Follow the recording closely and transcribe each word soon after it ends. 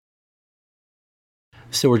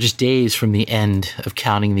So we're just days from the end of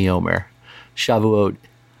counting the Omer. Shavuot,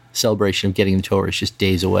 celebration of getting the Torah, is just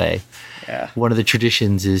days away. Yeah. One of the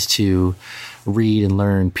traditions is to read and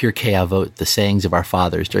learn Pirkei Avot, the sayings of our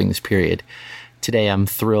fathers, during this period. Today, I'm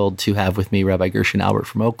thrilled to have with me Rabbi Gershon Albert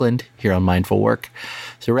from Oakland here on Mindful Work.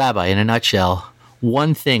 So, Rabbi, in a nutshell,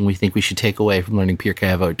 one thing we think we should take away from learning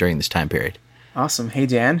Pirkei Avot during this time period. Awesome. Hey,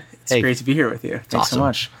 Dan. It's great to be here with you. Thanks awesome. so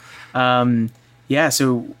much.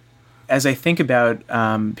 So as I think about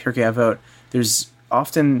Pirkei Avot, there's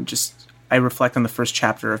often I reflect on the first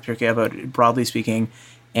chapter of Pirkei Avot, broadly speaking,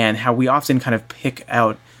 and how we often kind of pick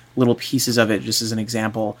out little pieces of it. Just as an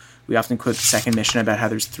example, we often quote the second mission about how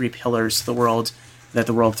there's three pillars to the world, that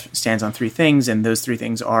the world stands on three things, and those three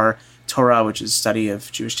things are Torah, which is study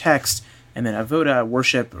of Jewish text, and then Avoda,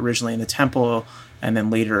 worship, originally in the temple, and then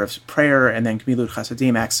later of prayer, and then Gemilut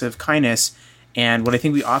Chasadim, acts of kindness. And what I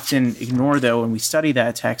think we often ignore, though, when we study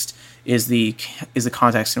that text is the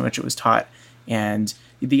context in which it was taught. And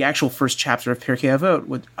the actual first chapter of Pirkei Avot,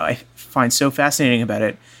 what I find so fascinating about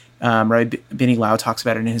it, Rabbi Benny Lau talks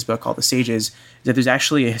about it in his book called The Sages, is that there's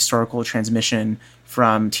actually a historical transmission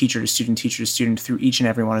from teacher to student through each and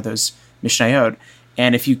every one of those Mishnayot.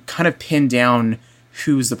 And if you kind of pin down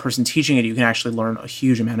who's the person teaching it, you can actually learn a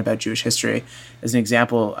huge amount about Jewish history. As an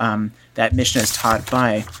example, that Mishnah is taught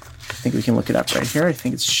by, I think we can look it up right here, I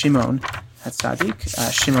think it's Shimon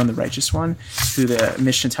HaTzadik, Shimon the righteous one, who the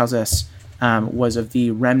Mishnah tells us was of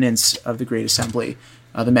the remnants of the Great Assembly.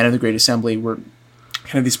 The men of the Great Assembly were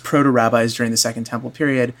kind of these proto-rabbis during the Second Temple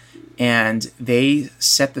period, and they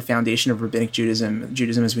set the foundation of Rabbinic Judaism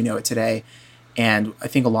as we know it today. And I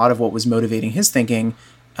think a lot of what was motivating his thinking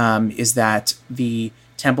is that the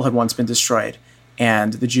temple had once been destroyed,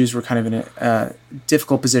 and the Jews were kind of in a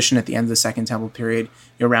difficult position at the end of the Second Temple period,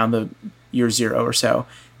 around the year 0 or so.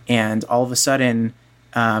 And all of a sudden,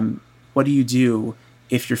 what do you do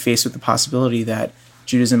if you're faced with the possibility that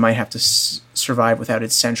Judaism might have to survive without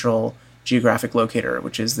its central geographic locator,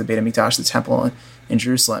 which is the Beit HaMikdash, the temple in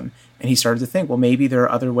Jerusalem? And he started to think, well, maybe there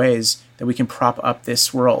are other ways that we can prop up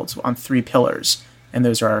this world on three pillars, and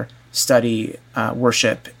those are study,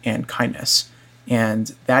 worship, and kindness.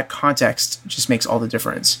 And that context just makes all the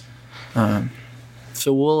difference.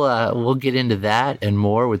 So we'll get into that and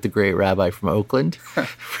more with the great rabbi from Oakland,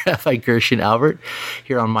 Rabbi Gershon Albert,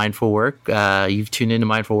 here on Mindful Work. You've tuned into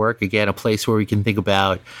Mindful Work, again, a place where we can think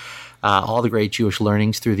about all the great Jewish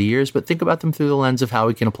learnings through the years, but think about them through the lens of how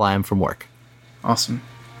we can apply them from work. Awesome.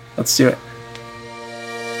 Let's do it.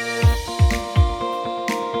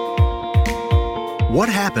 What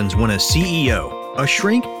happens when a CEO, a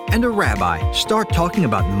shrink, and a rabbi start talking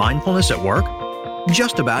about mindfulness at work?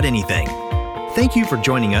 Just about anything. Thank you for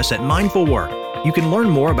joining us at Mindful Work. You can learn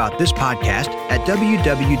more about this podcast at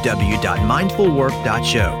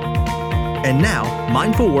www.mindfulwork.show. And now,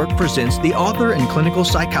 Mindful Work presents the author and clinical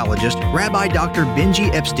psychologist, Rabbi Dr.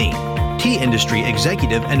 Benji Epstein, tea industry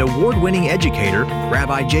executive and award-winning educator,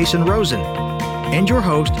 Rabbi Jason Rosen, and your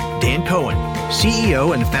host, Dan Cohen,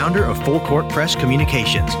 CEO and founder of Full Court Press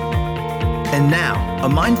Communications. And now, a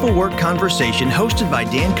Mindful Work conversation hosted by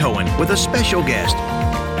Dan Cohen with a special guest.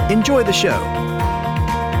 Enjoy the show.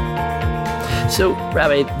 So,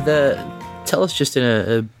 Rabbi, tell us just in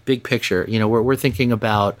a big picture, we're thinking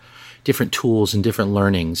about different tools and different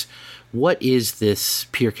learnings. What is this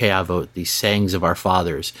Pirkei Avot, these sayings of our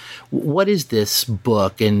fathers? What is this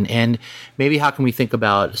book? And maybe how can we think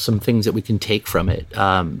about some things that we can take from it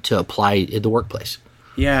to apply in the workplace?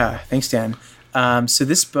 Yeah, thanks, Dan. So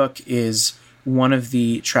this book is one of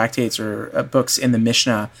the tractates or books in the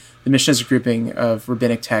Mishnah. The Mishnah is a grouping of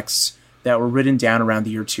rabbinic texts that were written down around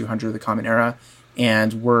the year 200 of the Common Era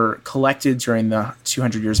and were collected during the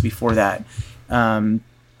 200 years before that. And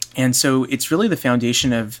so it's really the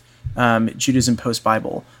foundation of Judaism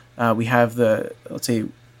post-Bible. We have the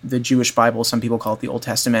Jewish Bible, some people call it the Old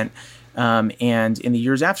Testament. And in the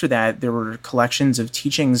years after that, there were collections of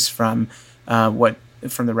teachings from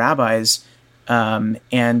the rabbis,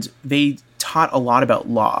 and they taught a lot about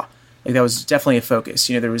law. Like that was definitely a focus.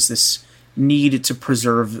 There was this need to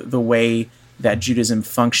preserve the way that Judaism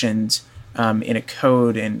functioned in a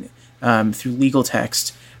code and through legal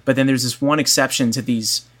text. But then there's this one exception to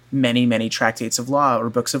these many, many tractates of law or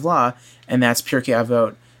books of law, and that's Pirkei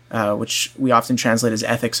Avot, which we often translate as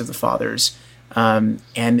Ethics of the Fathers. And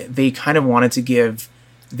they kind of wanted to give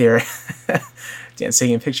their Dan's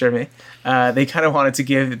taking a picture of me. They kind of wanted to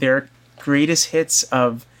give their greatest hits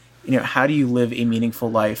of, how do you live a meaningful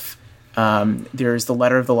life? There's the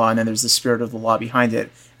letter of the law, and then there's the spirit of the law behind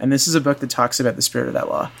it. And this is a book that talks about the spirit of that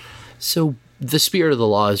law. So the spirit of the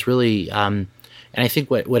law is really, And I think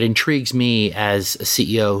what intrigues me as a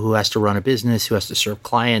CEO who has to run a business, who has to serve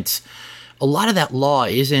clients, a lot of that law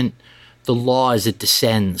isn't the law as it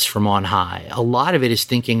descends from on high. A lot of it is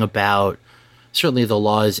thinking about, certainly the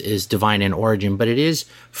law is divine in origin, but it is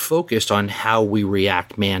focused on how we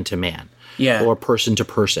react man to man, or person to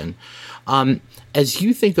person. As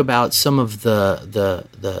you think about some of the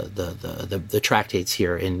tractates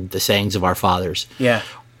here in the sayings of our fathers,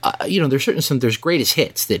 there's greatest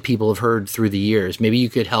hits that people have heard through the years. Maybe you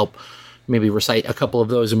could help recite a couple of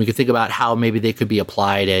those, and we could think about how maybe they could be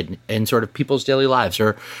applied in sort of people's daily lives,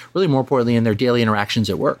 or really more importantly in their daily interactions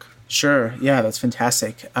at work. Sure. Yeah, that's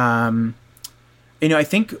fantastic. I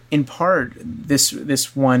think in part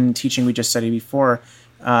this one teaching we just studied before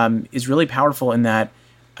is really powerful in that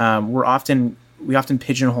we often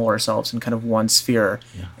pigeonhole ourselves in kind of one sphere,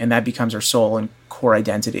 and that becomes our soul and core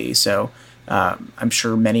identity. So I'm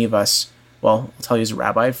sure many of us, well, I'll tell you as a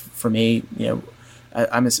rabbi, for me,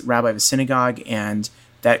 I'm a rabbi of a synagogue, and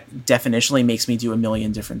that definitionally makes me do a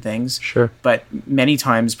million different things. Sure. But many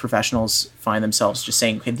times professionals find themselves just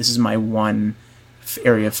saying, okay, this is my one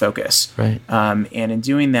area of focus. Right. And in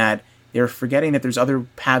doing that, they're forgetting that there's other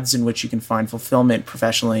paths in which you can find fulfillment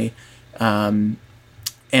professionally and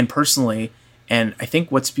personally. And I think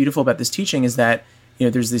what's beautiful about this teaching is that,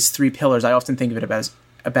 there's these three pillars. I often think of it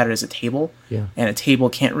about it as a table. Yeah. And a table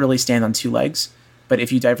can't really stand on two legs. But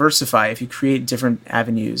if you diversify, if you create different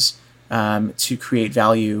avenues to create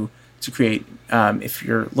value, to create, if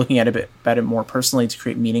you're looking at it more personally, to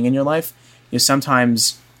create meaning in your life,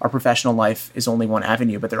 sometimes our professional life is only one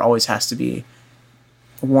avenue, but there always has to be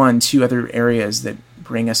two other areas that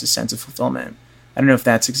bring us a sense of fulfillment. I don't know if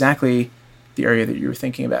that's exactly the area that you were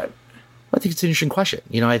thinking about. I think it's an interesting question.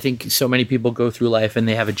 I think so many people go through life and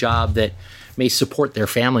they have a job that may support their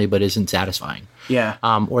family but isn't satisfying. Yeah.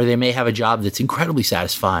 Or they may have a job that's incredibly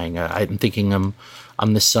satisfying. I'm thinking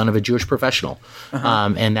I'm the son of a Jewish professional,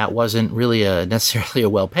 and that wasn't really necessarily a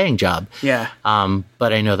well-paying job. Yeah.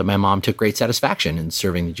 But I know that my mom took great satisfaction in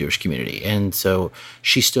serving the Jewish community, and so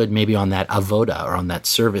she stood maybe on that avoda, or on that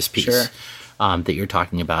service piece that you're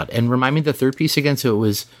talking about. And remind me the third piece again. So it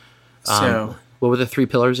was. What were the three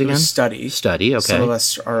pillars again? Study. Study, okay. Some of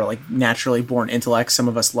us are like naturally born intellects. Some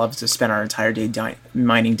of us love to spend our entire day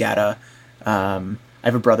mining data. I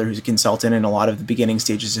have a brother who's a consultant, and a lot of the beginning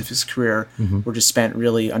stages of his career were just spent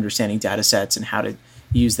really understanding data sets and how to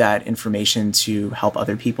use that information to help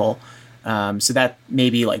other people. So that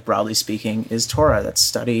maybe, like broadly speaking, is Torah. That's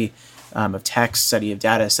study of text, study of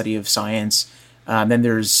data, study of science. Then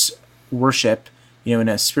there's worship, in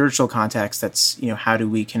a spiritual context. That's, how do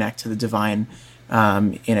we connect to the divine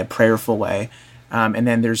in a prayerful way. And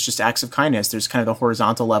then there's just acts of kindness. There's kind of the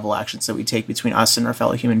horizontal level actions that we take between us and our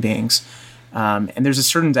fellow human beings. And there's a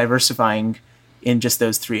certain diversifying in just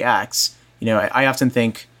those three acts. I often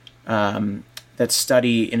think that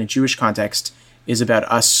study in a Jewish context is about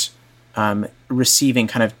us receiving,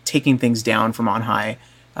 kind of taking things down from on high.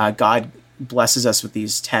 God blesses us with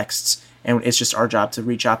these texts, and it's just our job to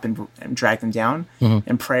reach up and drag them down.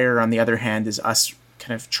 And prayer, on the other hand, is us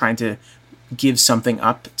kind of trying to give something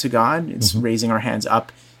up to God. It's raising our hands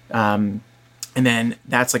up. And then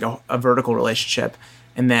that's like a vertical relationship.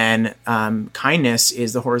 And then kindness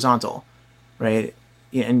is the horizontal, right?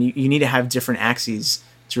 And you need to have different axes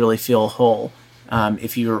to really feel whole.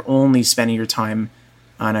 If you're only spending your time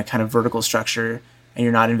on a kind of vertical structure and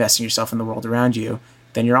you're not investing yourself in the world around you,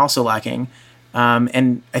 then you're also lacking.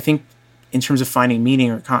 And I think in terms of finding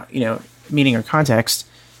meaning or context,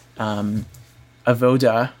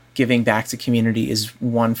 avoda, giving back to community, is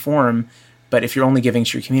one form. But if you're only giving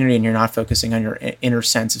to your community and you're not focusing on your inner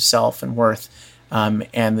sense of self and worth,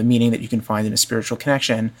 and the meaning that you can find in a spiritual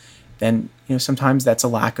connection, then sometimes that's a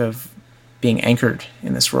lack of being anchored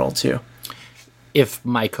in this world too. If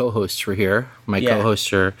my co-hosts were here,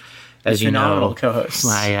 co-hosts are, as you know, co-hosts.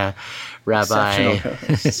 My Rabbi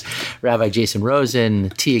Rabbi Jason Rosen,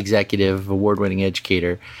 T executive, award-winning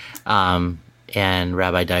educator, and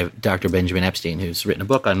Rabbi Dr. Benjamin Epstein, who's written a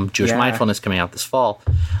book on Jewish mindfulness coming out this fall.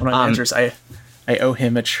 One of my mentors, I owe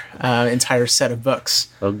him an entire set of books.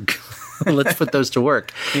 Well, let's put those to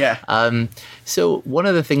work. Yeah. So one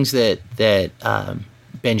of the things that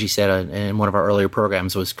Benji said in one of our earlier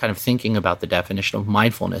programs was kind of thinking about the definition of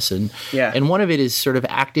mindfulness. And one of it is sort of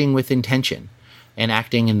acting with intention and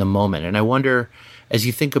acting in the moment. And I wonder, as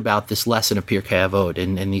you think about this lesson of Pirkei Avot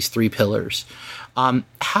and these three pillars,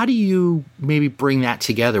 how do you maybe bring that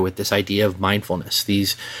together with this idea of mindfulness?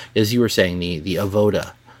 These, as you were saying, the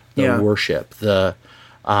avoda, the worship, the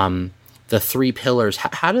three pillars.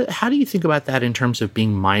 How do you think about that in terms of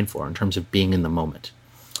being mindful, in terms of being in the moment?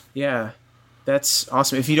 Yeah. That's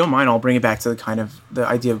awesome. If you don't mind, I'll bring it back to the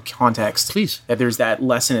idea of context. Please. That there's that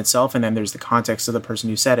lesson itself, and then there's the context of the person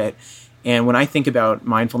who said it. And when I think about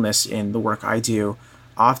mindfulness in the work I do,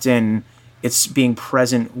 often it's being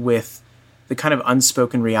present with the kind of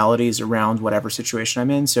unspoken realities around whatever situation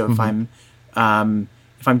I'm in. So if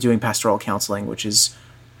I'm doing pastoral counseling, which is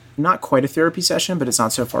not quite a therapy session, but it's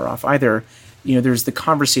not so far off either, there's the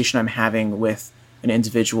conversation I'm having with an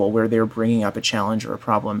individual where they're bringing up a challenge or a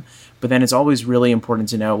problem. But then it's always really important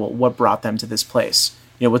to know, well, what brought them to this place?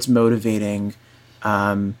 What's motivating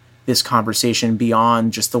this conversation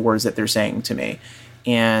beyond just the words that they're saying to me.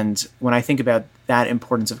 And when I think about that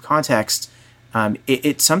importance of context,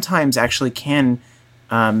 it sometimes actually can,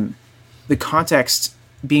 the context,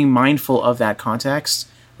 being mindful of that context,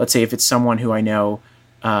 let's say if it's someone who I know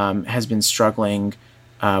has been struggling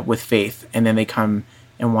with faith, and then they come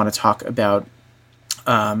and want to talk about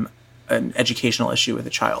an educational issue with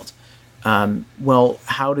a child. Well,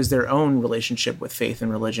 how does their own relationship with faith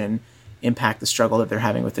and religion impact the struggle that they're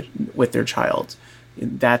having with their child?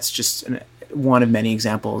 That's just one of many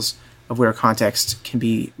examples of where context can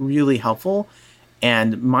be really helpful.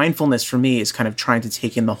 And mindfulness for me is kind of trying to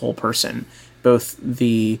take in the whole person, both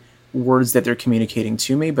the words that they're communicating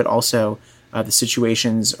to me, but also the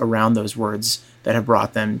situations around those words that have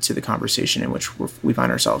brought them to the conversation in which we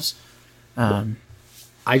find ourselves.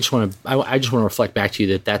 I just want to reflect back to you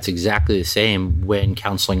that that's exactly the same when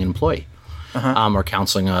counseling an employee. Or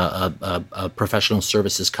counseling a professional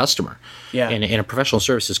services customer. Yeah. In a professional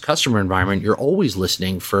services customer environment, you're always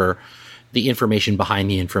listening for the information behind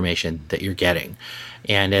the information that you're getting.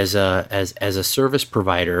 And as a service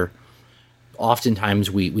provider,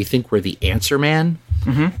 oftentimes we think we're the answer man,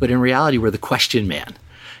 but in reality, we're the question man.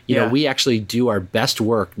 We actually do our best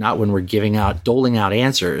work not when we're doling out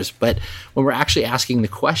answers, but when we're actually asking the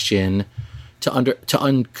question to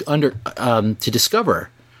discover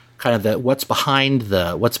kind of what's behind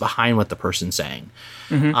what the person's saying.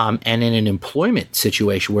 And in an employment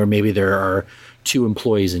situation where maybe there are two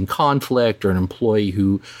employees in conflict, or an employee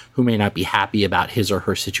who may not be happy about his or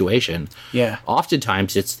her situation,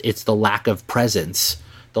 oftentimes it's the lack of presence,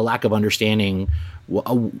 the lack of understanding.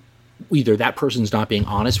 Either that person's not being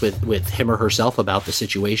honest with him or herself about the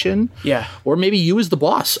situation, or maybe you as the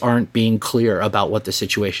boss aren't being clear about what the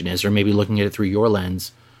situation is, or maybe looking at it through your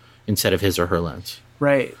lens instead of his or her lens.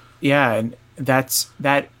 Right. Yeah, and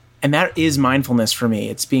that is mindfulness for me.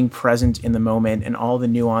 It's being present in the moment and all the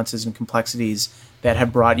nuances and complexities that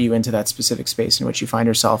have brought you into that specific space in which you find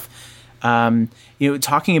yourself.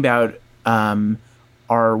 Talking about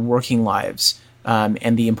our working lives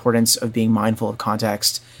and the importance of being mindful of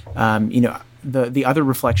context. The other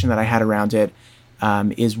reflection that I had around it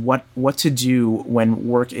is what to do when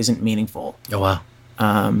work isn't meaningful. Oh wow!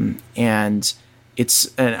 And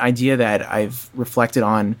it's an idea that I've reflected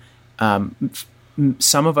on.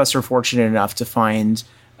 Some of us are fortunate enough to find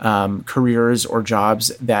careers or jobs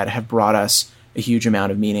that have brought us a huge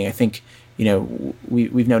amount of meaning. I think,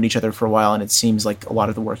 we've known each other for a while, and it seems like a lot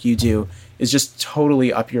of the work you do is just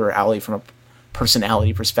totally up your alley from a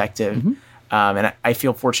personality perspective. And I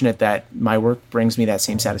feel fortunate that my work brings me that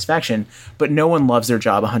same satisfaction, but no one loves their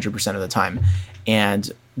job 100% of the time.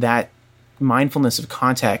 And that mindfulness of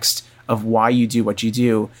context of why you do what you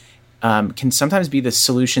do can sometimes be the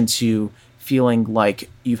solution to feeling like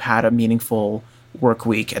you've had a meaningful work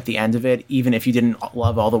week at the end of it, even if you didn't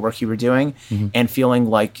love all the work you were doing, and feeling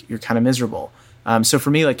like you're kind of miserable. So for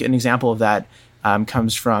me, like an example of that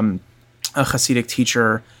comes from a Hasidic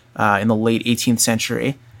teacher in the late 18th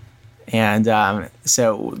century. And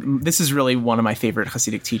so this is really one of my favorite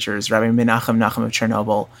Hasidic teachers, Rabbi Menachem Nachum of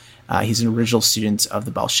Chernobyl. He's an original student of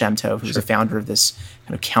the Baal Shem Tov, who's a founder of this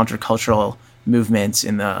kind of countercultural movement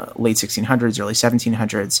in the late 1600s, early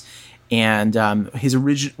 1700s. And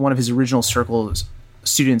one of his original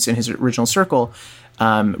students in his original circle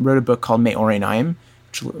wrote a book called Me'or Einayim,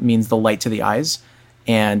 which means the light to the eyes.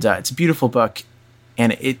 And it's a beautiful book,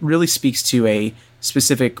 and it really speaks to a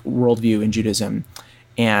specific worldview in Judaism.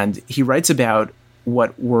 And he writes about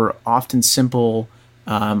what were often simple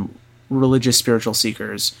religious spiritual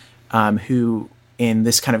seekers who, in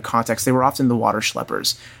this kind of context, they were often the water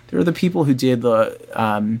schleppers. They were the people who did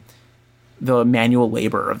the manual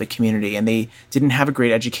labor of the community, and they didn't have a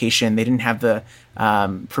great education. They didn't have the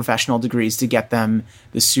professional degrees to get them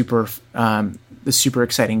the super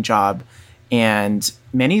exciting job. And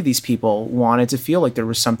many of these people wanted to feel like there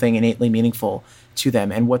was something innately meaningful to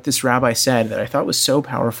them. And what this rabbi said that I thought was so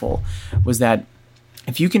powerful was that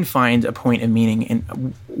if you can find a point of meaning in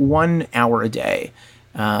 1 hour a day,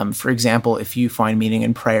 for example, if you find meaning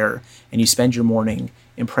in prayer and you spend your morning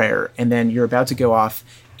in prayer, and then you're about to go off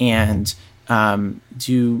and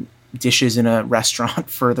do dishes in a restaurant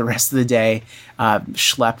for the rest of the day,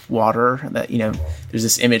 schlep water. That there's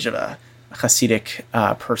this image of a Hasidic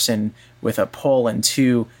person with a pole and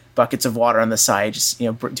 2 buckets of water on the side, just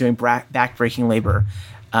doing back-breaking labor.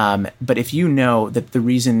 But if you know that the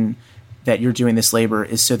reason that you're doing this labor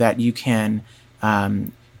is so that you can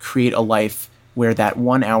create a life where that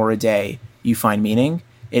 1 hour a day you find meaning,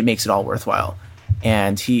 it makes it all worthwhile.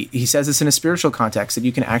 And he says this in a spiritual context, that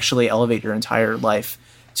you can actually elevate your entire life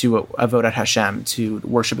to avodat Hashem, to the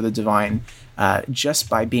worship of the divine, just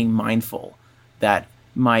by being mindful that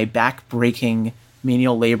my back-breaking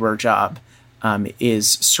menial labor job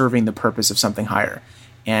is serving the purpose of something higher.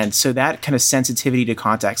 And so that kind of sensitivity to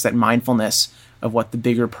context, that mindfulness of what the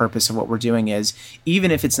bigger purpose of what we're doing is,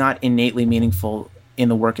 even if it's not innately meaningful in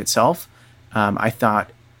the work itself, I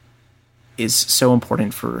thought is so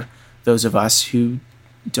important for those of us who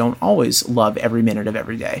don't always love every minute of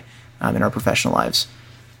every day in our professional lives.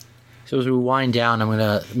 So as we wind down, I'm going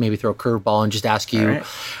to maybe throw a curveball and just ask you,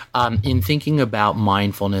 in thinking about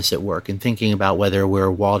mindfulness at work and thinking about whether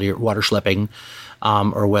we're water schlepping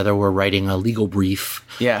or whether we're writing a legal brief,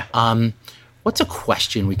 what's a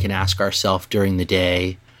question we can ask ourselves during the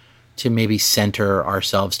day to maybe center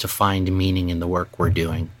ourselves to find meaning in the work we're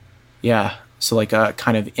doing? Yeah. So like a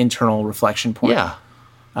kind of internal reflection point. Yeah.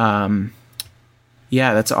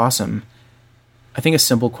 Yeah, that's awesome. I think a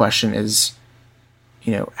simple question is,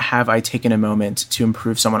 have I taken a moment to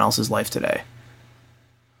improve someone else's life today?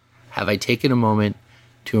 Have I taken a moment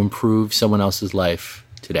to improve someone else's life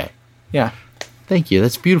today? Yeah. Thank you.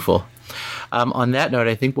 That's beautiful. On that note,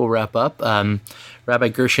 I think we'll wrap up. Rabbi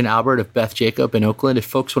Gershon Albert of Beth Jacob in Oakland, if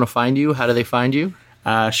folks want to find you, how do they find you?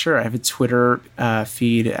 Sure. I have a Twitter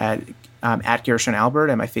feed at Gershon Albert,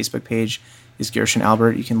 and my Facebook page is Gershon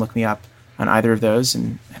Albert. You can look me up on either of those,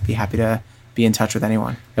 and I'd be happy to be in touch with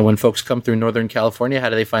anyone. And when folks come through Northern California, how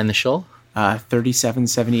do they find the shul?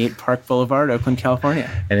 3778 Park Boulevard, Oakland, California.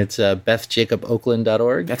 And it's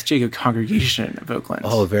BethJacobOakland.org? Beth Jacob Congregation of Oakland.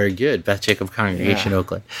 Oh, very good. Beth Jacob Congregation,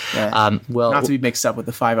 Oakland. Yeah. Not to be mixed up with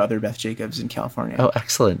the 5 other Beth Jacobs in California. Oh,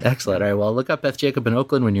 excellent. Excellent. All right. Well, look up Beth Jacob in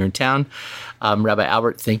Oakland when you're in town. Rabbi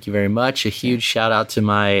Albert, thank you very much. A huge shout out to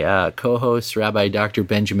my co-host, Rabbi Dr.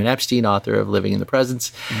 Benjamin Epstein, author of Living in the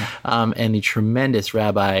Presence, and the tremendous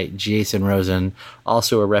Rabbi Jason Rosen,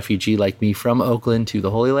 also a refugee like me from Oakland to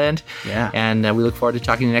the Holy Land. Yeah. And we look forward to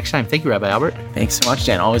talking to you next time. Thank you, Rabbi Albert. Thanks so much,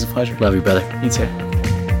 Dan. Always a pleasure. Love you, brother. You too.